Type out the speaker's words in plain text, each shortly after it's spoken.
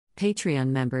Patreon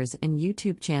members and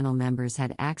YouTube channel members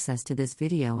had access to this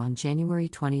video on January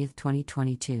 20,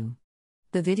 2022.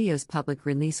 The video's public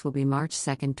release will be March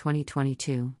 2,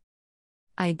 2022.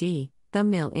 ID: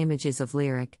 thumbnail images of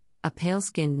Lyric, a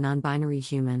pale-skinned non-binary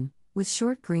human, with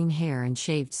short green hair and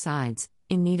shaved sides,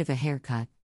 in need of a haircut.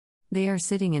 They are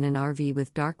sitting in an RV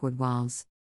with dark wood walls.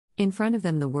 In front of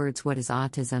them the words "What is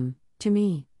autism? To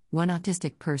me, one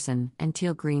autistic person," and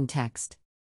teal-green text.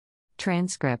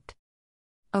 Transcript.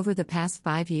 Over the past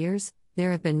 5 years,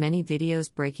 there have been many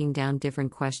videos breaking down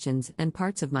different questions and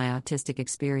parts of my autistic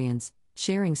experience,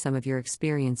 sharing some of your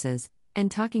experiences,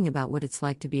 and talking about what it's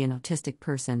like to be an autistic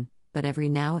person, but every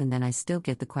now and then I still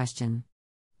get the question.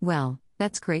 Well,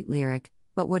 that's great, Lyric,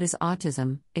 but what is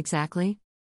autism, exactly?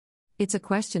 It's a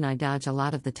question I dodge a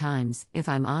lot of the times, if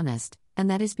I'm honest, and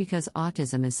that is because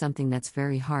autism is something that's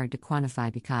very hard to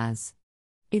quantify because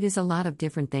it is a lot of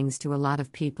different things to a lot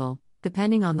of people,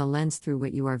 depending on the lens through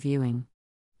what you are viewing.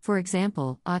 For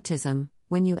example, autism,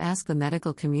 when you ask the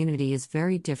medical community, is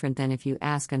very different than if you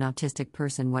ask an autistic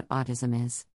person what autism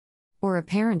is. Or a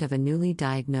parent of a newly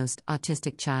diagnosed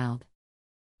autistic child.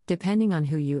 Depending on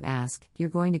who you ask, you're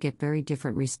going to get very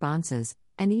different responses,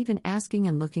 and even asking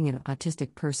and looking at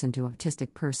autistic person to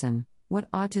autistic person, what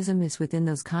autism is within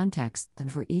those contexts,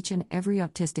 and for each and every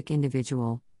autistic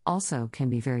individual, also can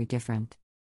be very different.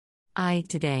 I,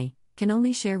 today, can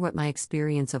only share what my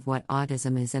experience of what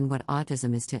autism is and what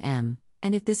autism is to M,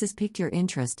 and if this has piqued your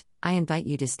interest, I invite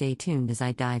you to stay tuned as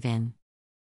I dive in.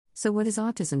 So what is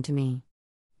autism to me?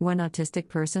 One autistic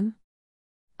person?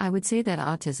 I would say that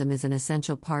autism is an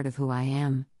essential part of who I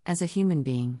am, as a human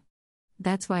being.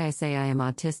 That's why I say I am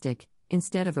autistic,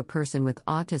 instead of a person with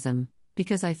autism,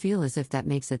 because I feel as if that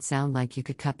makes it sound like you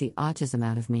could cut the autism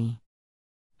out of me.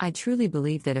 I truly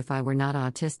believe that if I were not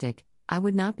autistic, I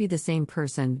would not be the same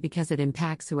person because it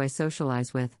impacts who I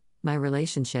socialize with, my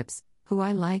relationships, who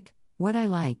I like, what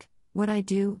I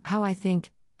do, how I think,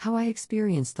 how I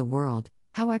experience the world,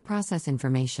 how I process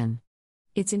information.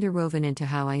 It's interwoven into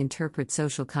how I interpret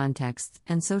social contexts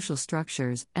and social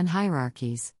structures and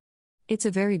hierarchies. It's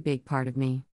a very big part of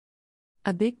me.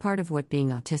 A big part of what being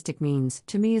autistic means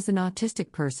to me as an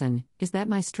autistic person is that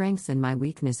my strengths and my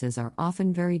weaknesses are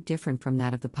often very different from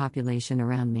that of the population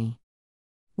around me.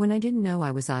 When I didn't know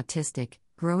I was autistic,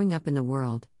 growing up in the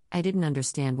world, I didn't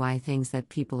understand why things that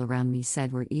people around me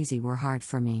said were easy were hard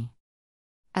for me.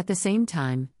 At the same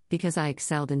time, because I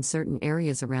excelled in certain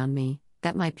areas around me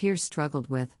that my peers struggled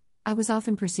with, I was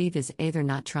often perceived as either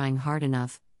not trying hard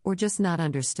enough, or just not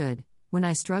understood, when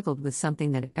I struggled with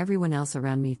something that everyone else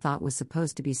around me thought was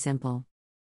supposed to be simple.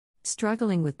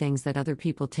 Struggling with things that other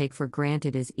people take for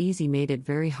granted as easy made it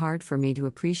very hard for me to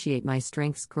appreciate my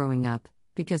strengths growing up,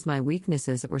 because my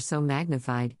weaknesses were so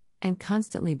magnified, and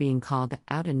constantly being called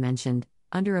out and mentioned,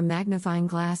 under a magnifying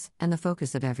glass, and the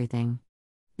focus of everything.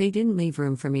 They didn't leave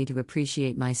room for me to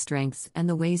appreciate my strengths and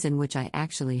the ways in which I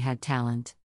actually had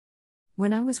talent.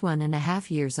 When I was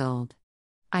 1.5 years old,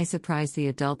 I surprised the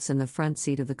adults in the front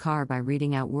seat of the car by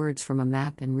reading out words from a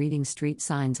map and reading street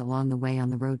signs along the way on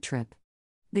the road trip.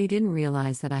 They didn't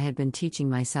realize that I had been teaching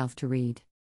myself to read.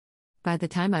 By the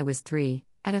time I was 3,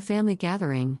 at a family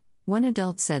gathering, one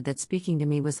adult said that speaking to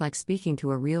me was like speaking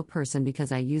to a real person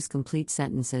because I used complete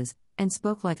sentences, and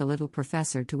spoke like a little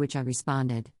professor, to which I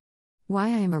responded, "Why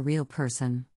I am a real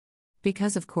person?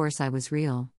 Because of course I was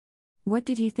real." What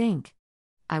did he think?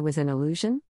 I was an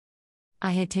illusion?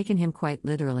 I had taken him quite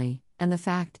literally, and the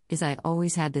fact is I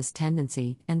always had this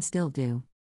tendency, and still do,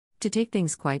 to take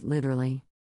things quite literally.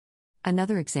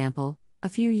 Another example, a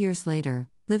few years later,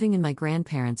 living in my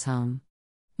grandparents' home.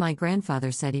 My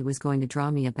grandfather said he was going to draw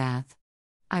me a bath.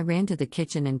 I ran to the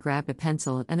kitchen and grabbed a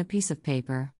pencil and a piece of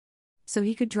paper, so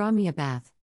he could draw me a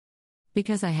bath.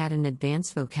 Because I had an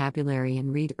advanced vocabulary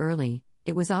and read early,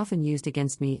 it was often used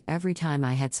against me every time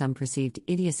I had some perceived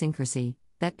idiosyncrasy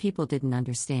that people didn't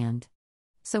understand.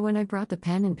 So when I brought the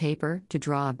pen and paper to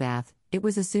draw a bath, it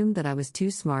was assumed that I was too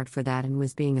smart for that and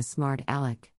was being a smart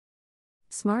aleck.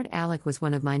 Smart aleck was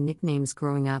one of my nicknames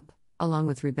growing up, along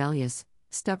with rebellious,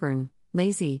 stubborn,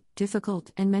 lazy,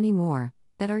 difficult, and many more,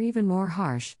 that are even more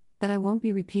harsh, that I won't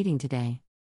be repeating today.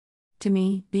 To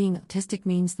me, being autistic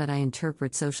means that I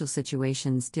interpret social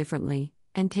situations differently,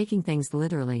 and taking things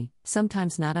literally,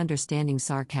 sometimes not understanding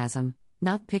sarcasm,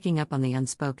 not picking up on the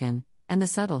unspoken, and the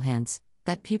subtle hints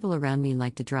that people around me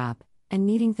like to drop, and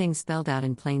needing things spelled out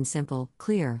in plain, simple,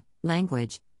 clear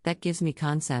language that gives me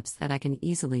concepts that I can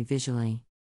easily visually.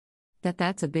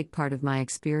 That's a big part of my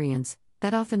experience,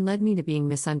 that often led me to being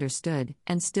misunderstood,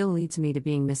 and still leads me to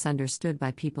being misunderstood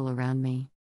by people around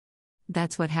me.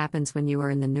 That's what happens when you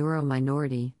are in the neuro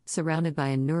minority, surrounded by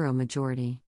a neuro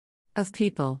majority of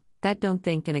people, that don't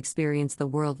think and experience the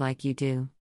world like you do.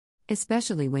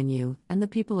 Especially when you, and the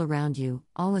people around you,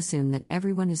 all assume that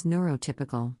everyone is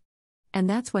neurotypical. And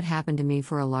that's what happened to me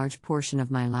for a large portion of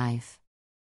my life.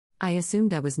 I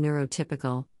assumed I was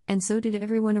neurotypical, and so did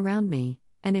everyone around me,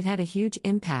 and it had a huge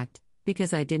impact,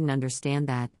 because I didn't understand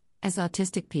that, as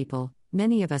autistic people,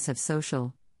 many of us have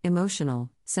social, emotional,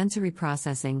 sensory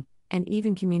processing, and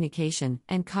even communication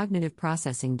and cognitive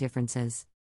processing differences.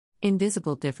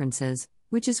 Invisible differences,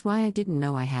 which is why I didn't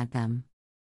know I had them.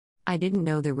 I didn't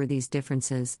know there were these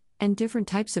differences, and different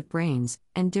types of brains,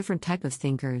 and different type of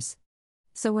thinkers.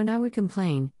 So when I would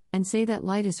complain, and say that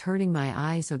light is hurting my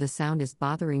eyes or the sound is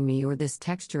bothering me or this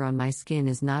texture on my skin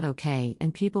is not okay,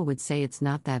 and people would say it's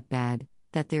not that bad,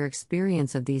 that their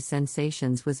experience of these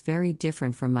sensations was very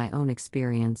different from my own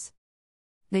experience.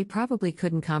 They probably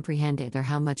couldn't comprehend it or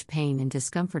how much pain and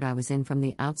discomfort I was in from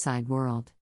the outside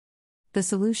world. The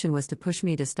solution was to push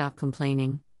me to stop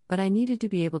complaining, but I needed to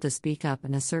be able to speak up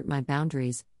and assert my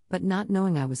boundaries, but not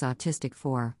knowing I was autistic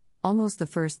for almost the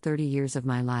first 30 years of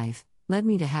my life led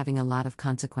me to having a lot of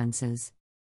consequences.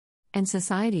 And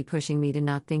society pushing me to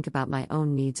not think about my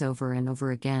own needs over and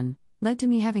over again led to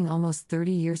me having almost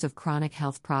 30 years of chronic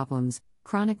health problems,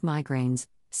 chronic migraines,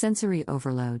 sensory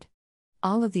overload.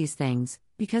 All of these things,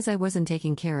 because I wasn't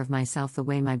taking care of myself the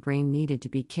way my brain needed to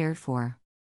be cared for.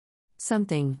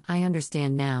 Something, I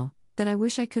understand now, that I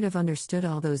wish I could have understood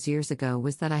all those years ago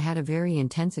was that I had a very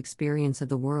intense experience of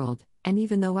the world, and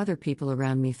even though other people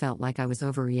around me felt like I was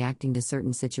overreacting to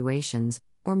certain situations,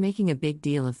 or making a big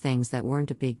deal of things that weren't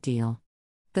a big deal.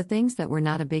 The things that were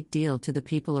not a big deal to the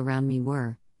people around me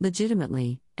were,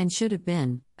 legitimately, and should have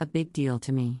been, a big deal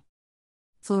to me.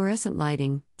 Fluorescent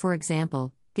lighting, for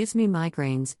example, gives me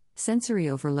migraines, sensory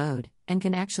overload, and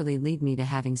can actually lead me to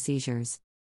having seizures.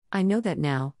 I know that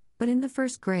now, but in the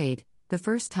first grade, the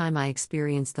first time I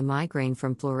experienced the migraine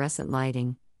from fluorescent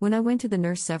lighting, when I went to the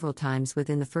nurse several times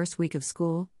within the first week of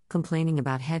school, complaining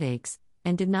about headaches,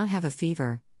 and did not have a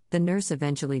fever, the nurse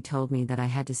eventually told me that I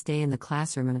had to stay in the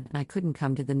classroom and I couldn't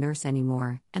come to the nurse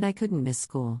anymore, and I couldn't miss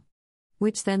school.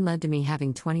 Which then led to me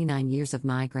having 29 years of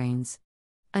migraines.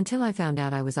 Until I found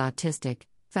out I was autistic,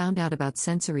 found out about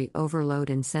sensory overload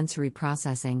and sensory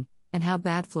processing, and how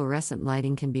bad fluorescent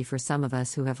lighting can be for some of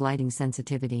us who have lighting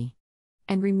sensitivity.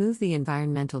 And remove the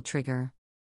environmental trigger.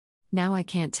 Now I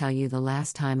can't tell you the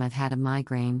last time I've had a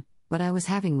migraine, but I was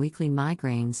having weekly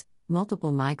migraines,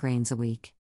 multiple migraines a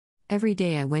week. Every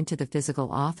day I went to the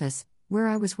physical office, where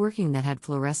I was working that had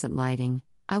fluorescent lighting,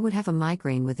 I would have a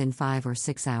migraine within 5 or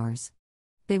 6 hours.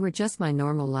 They were just my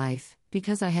normal life,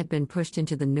 because I had been pushed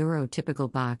into the neurotypical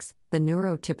box, the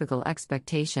neurotypical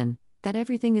expectation, that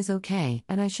everything is okay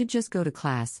and I should just go to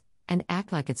class, and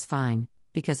act like it's fine,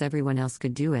 because everyone else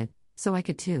could do it, so I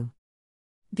could too.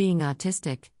 Being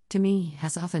autistic, to me,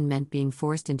 has often meant being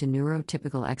forced into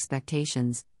neurotypical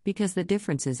expectations, because the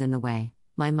differences in the way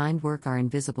my mind work are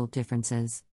invisible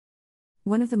differences.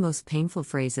 One of the most painful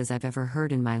phrases I've ever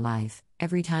heard in my life,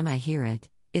 every time I hear it,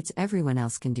 it's everyone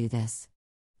else can do this.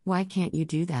 Why can't you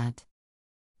do that?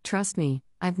 Trust me,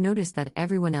 I've noticed that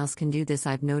everyone else can do this.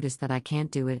 I've noticed that I can't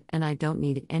do it, and I don't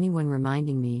need anyone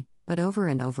reminding me, but over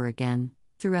and over again,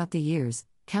 throughout the years,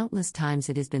 countless times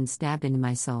it has been stabbed into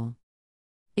my soul.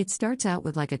 It starts out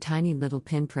with like a tiny little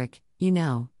pinprick,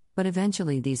 but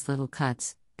eventually these little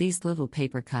cuts, these little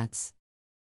paper cuts.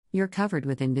 You're covered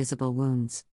with invisible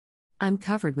wounds. I'm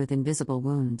covered with invisible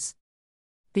wounds.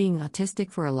 Being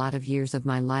autistic for a lot of years of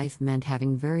my life meant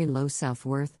having very low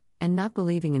self-worth, and not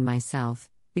believing in myself,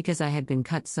 because I had been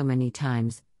cut so many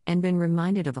times, and been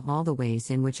reminded of all the ways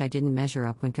in which I didn't measure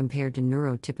up when compared to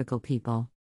neurotypical people.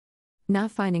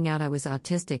 Not finding out I was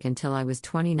autistic until I was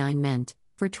 29 meant,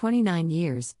 for 29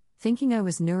 years, thinking I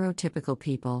was neurotypical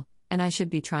people, and I should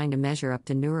be trying to measure up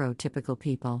to neurotypical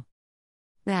people.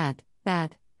 That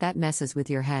messes with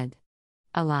your head.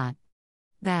 A lot.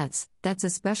 That's a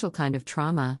special kind of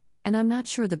trauma, and I'm not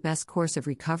sure the best course of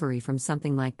recovery from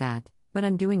something like that, but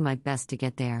I'm doing my best to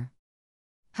get there.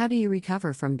 How do you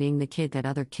recover from being the kid that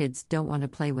other kids don't want to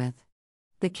play with?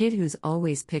 The kid who's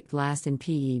always picked last in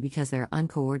PE because they're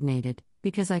uncoordinated,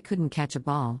 because I couldn't catch a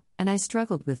ball, and I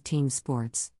struggled with team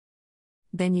sports.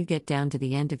 Then you get down to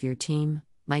the end of your team,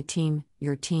 my team,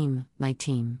 your team, my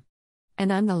team.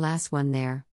 And I'm the last one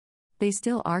there. They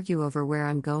still argue over where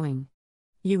I'm going.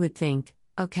 You would think,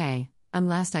 okay, I'm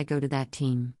last, I go to that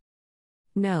team.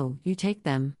 No, you take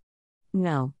them.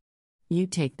 No. You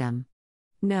take them.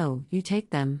 No, you take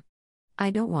them.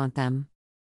 I don't want them.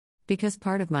 Because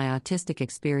part of my autistic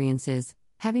experience is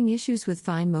having issues with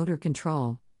fine motor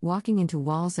control, walking into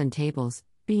walls and tables,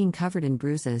 being covered in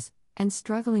bruises, and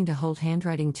struggling to hold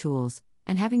handwriting tools,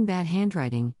 and having bad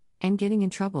handwriting, and getting in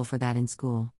trouble for that in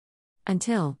school.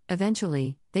 Until,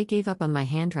 eventually, they gave up on my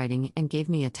handwriting and gave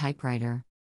me a typewriter.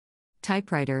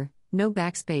 Typewriter, no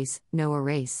backspace, no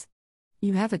erase.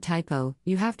 You have a typo,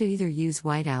 you have to either use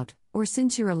whiteout, or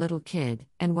since you're a little kid,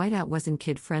 and whiteout wasn't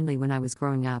kid-friendly when I was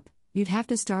growing up, you'd have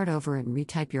to start over and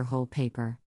retype your whole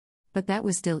paper. But that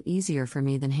was still easier for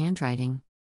me than handwriting.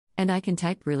 And I can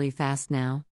type really fast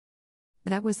now.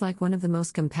 That was like one of the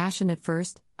most compassionate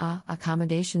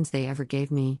accommodations they ever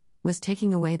gave me, was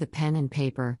taking away the pen and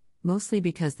paper, mostly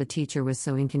because the teacher was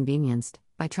so inconvenienced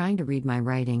by trying to read my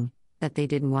writing, that they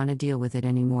didn't want to deal with it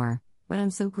anymore, but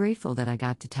I'm so grateful that I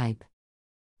got to type.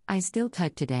 I still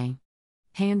type today.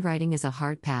 Handwriting is a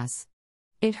hard pass.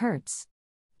 It hurts.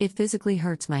 It physically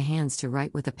hurts my hands to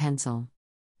write with a pencil.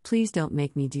 Please don't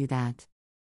make me do that.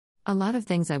 A lot of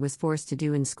things I was forced to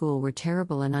do in school were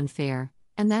terrible and unfair,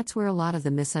 and that's where a lot of the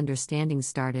misunderstandings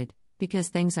started, because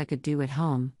things I could do at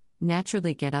home,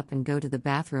 naturally get up and go to the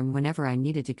bathroom whenever I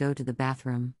needed to go to the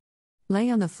bathroom. Lay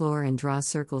on the floor and draw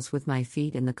circles with my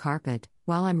feet in the carpet,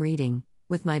 while I'm reading,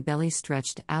 with my belly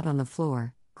stretched out on the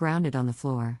floor, grounded on the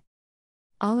floor.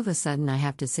 All of a sudden I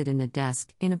have to sit in a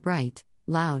desk, in a bright,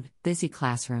 loud, busy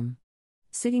classroom.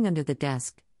 Sitting under the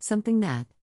desk, something that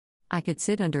I could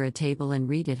sit under a table and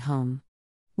read at home,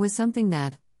 was something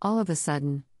that, all of a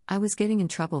sudden, I was getting in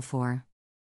trouble for.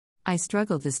 I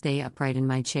struggled to stay upright in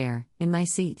my chair, in my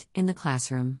seat, in the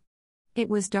classroom. It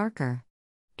was darker.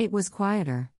 It was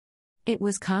quieter. It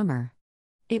was calmer.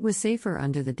 It was safer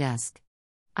under the desk.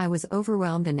 I was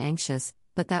overwhelmed and anxious,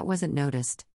 but that wasn't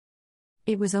noticed.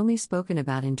 It was only spoken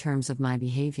about in terms of my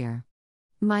behavior.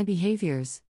 My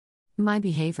behaviors. My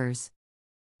behaviors.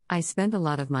 I spent a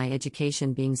lot of my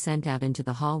education being sent out into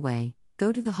the hallway.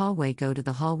 Go to the hallway, go to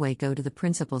the hallway, go to the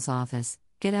principal's office.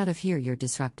 Get out of here, you're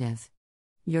disruptive.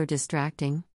 You're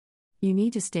distracting. You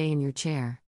need to stay in your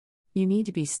chair. You need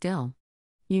to be still.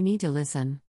 You need to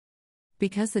listen.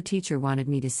 Because the teacher wanted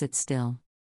me to sit still.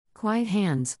 Quiet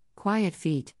hands, quiet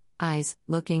feet, eyes,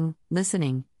 looking,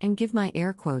 listening, and give my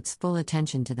air quotes full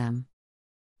attention to them.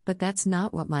 But that's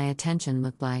not what my attention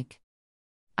looked like.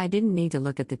 I didn't need to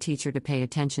look at the teacher to pay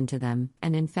attention to them,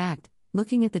 and in fact,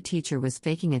 looking at the teacher was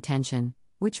faking attention,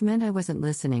 which meant I wasn't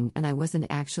listening and I wasn't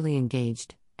actually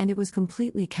engaged, and it was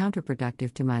completely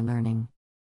counterproductive to my learning.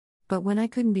 But when I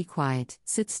couldn't be quiet,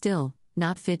 sit still,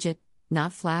 not fidget,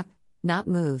 not flap, not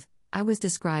move, I was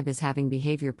described as having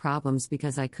behavior problems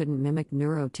because I couldn't mimic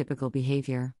neurotypical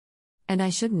behavior. And I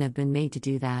shouldn't have been made to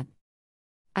do that.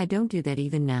 I don't do that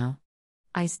even now.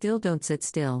 I still don't sit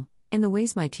still, in the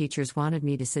ways my teachers wanted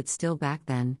me to sit still back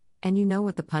then, and you know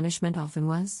what the punishment often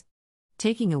was?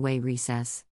 Taking away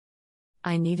recess.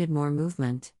 I needed more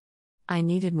movement. I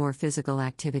needed more physical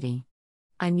activity.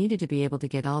 I needed to be able to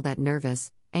get all that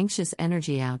nervous, anxious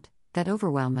energy out, that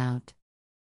overwhelm out.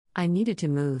 I needed to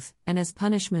move, and as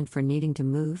punishment for needing to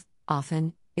move,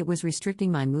 often, it was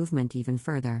restricting my movement even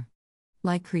further.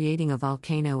 Like creating a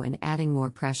volcano and adding more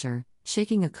pressure,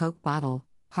 shaking a Coke bottle,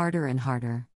 harder and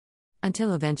harder.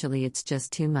 Until eventually it's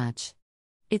just too much.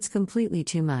 It's completely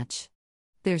too much.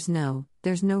 There's no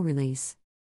release.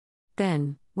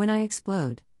 Then, when I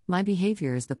explode, my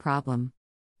behavior is the problem.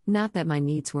 Not that my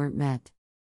needs weren't met.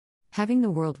 Having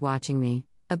the world watching me,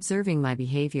 observing my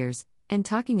behaviors, and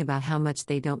talking about how much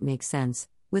they don't make sense,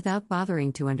 without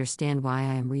bothering to understand why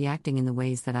I am reacting in the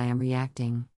ways that I am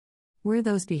reacting. Where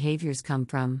those behaviors come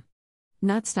from.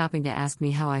 Not stopping to ask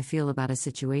me how I feel about a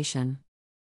situation.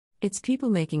 It's people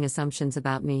making assumptions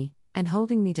about me, and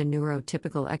holding me to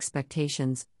neurotypical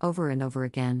expectations, over and over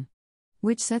again.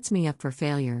 Which sets me up for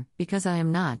failure, because I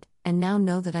am not, and now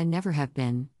know that I never have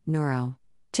been,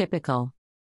 neurotypical.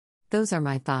 Those are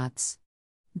my thoughts.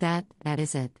 That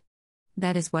is it.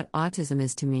 That is what autism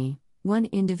is to me, one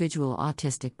individual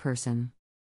autistic person.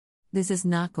 This is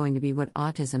not going to be what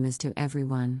autism is to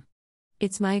everyone.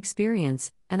 It's my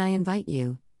experience, and I invite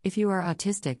you, if you are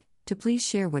autistic, to please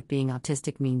share what being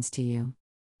autistic means to you.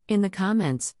 In the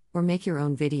comments, or make your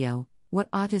own video,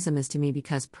 what autism is to me,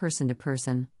 because person to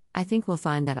person, I think we'll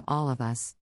find that all of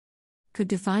us could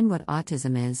define what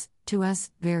autism is, to us,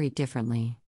 very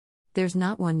differently. There's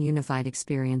not one unified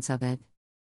experience of it.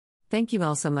 Thank you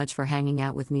all so much for hanging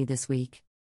out with me this week.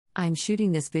 I'm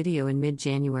shooting this video in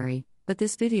mid-January, but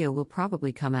this video will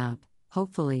probably come out,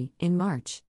 hopefully, in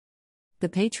March. The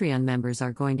Patreon members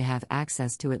are going to have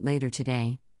access to it later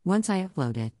today, once I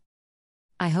upload it.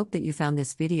 I hope that you found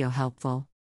this video helpful.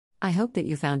 I hope that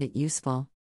you found it useful.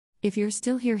 If you're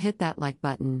still here, hit that like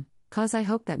button, cause I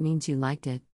hope that means you liked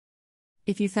it.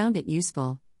 If you found it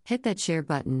useful, hit that share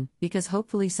button, because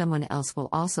hopefully someone else will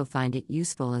also find it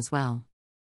useful as well.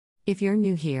 If you're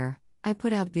new here, I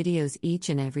put out videos each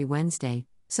and every Wednesday,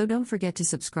 So don't forget to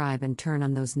subscribe and turn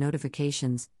on those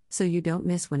notifications so you don't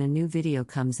miss when a new video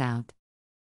comes out.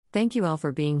 Thank you all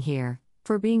for being here,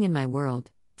 for being in my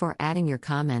world, for adding your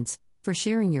comments, for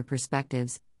sharing your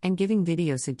perspectives, and giving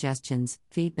video suggestions,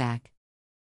 feedback.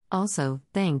 Also,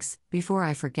 thanks, before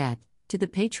I forget, to the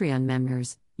Patreon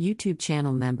members, YouTube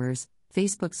channel members,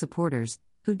 Facebook supporters,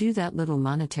 who do that little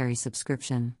monetary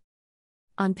subscription.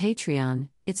 On Patreon,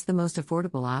 it's the most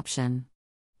affordable option.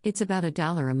 It's about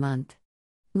 $1 a month.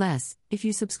 Less, if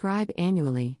you subscribe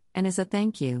annually, and as a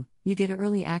thank you, you get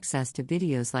early access to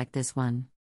videos like this one.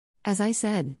 As I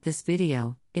said, this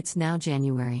video, it's now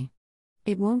January.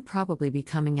 It won't probably be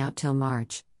coming out till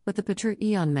March, but the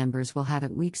Patreon members will have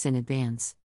it weeks in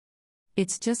advance.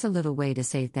 It's just a little way to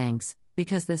say thanks,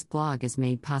 because this blog is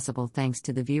made possible thanks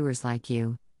to the viewers like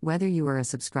you. Whether you are a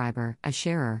subscriber, a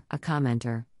sharer, a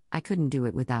commenter, I couldn't do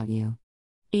it without you.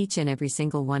 Each and every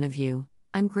single one of you,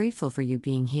 I'm grateful for you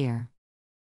being here.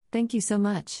 Thank you so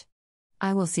much.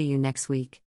 I will see you next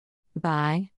week.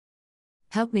 Bye.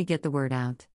 Help me get the word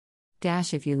out.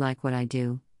 If you like what I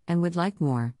do, and would like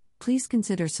more, please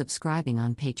consider subscribing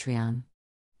on Patreon.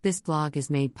 This blog is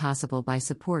made possible by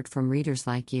support from readers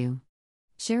like you.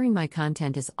 Sharing my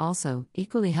content is also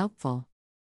equally helpful.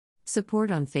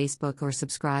 Support on Facebook or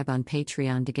subscribe on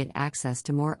Patreon to get access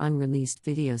to more unreleased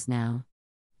videos now.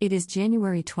 It is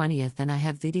January 20th and I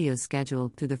have videos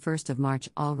scheduled through the 1st of March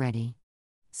already.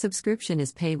 Subscription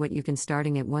is pay what you can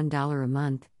starting at $1 a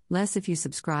month, less if you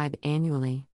subscribe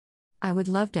annually. I would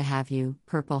love to have you,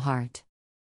 Purple Heart.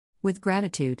 With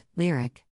gratitude, Lyric.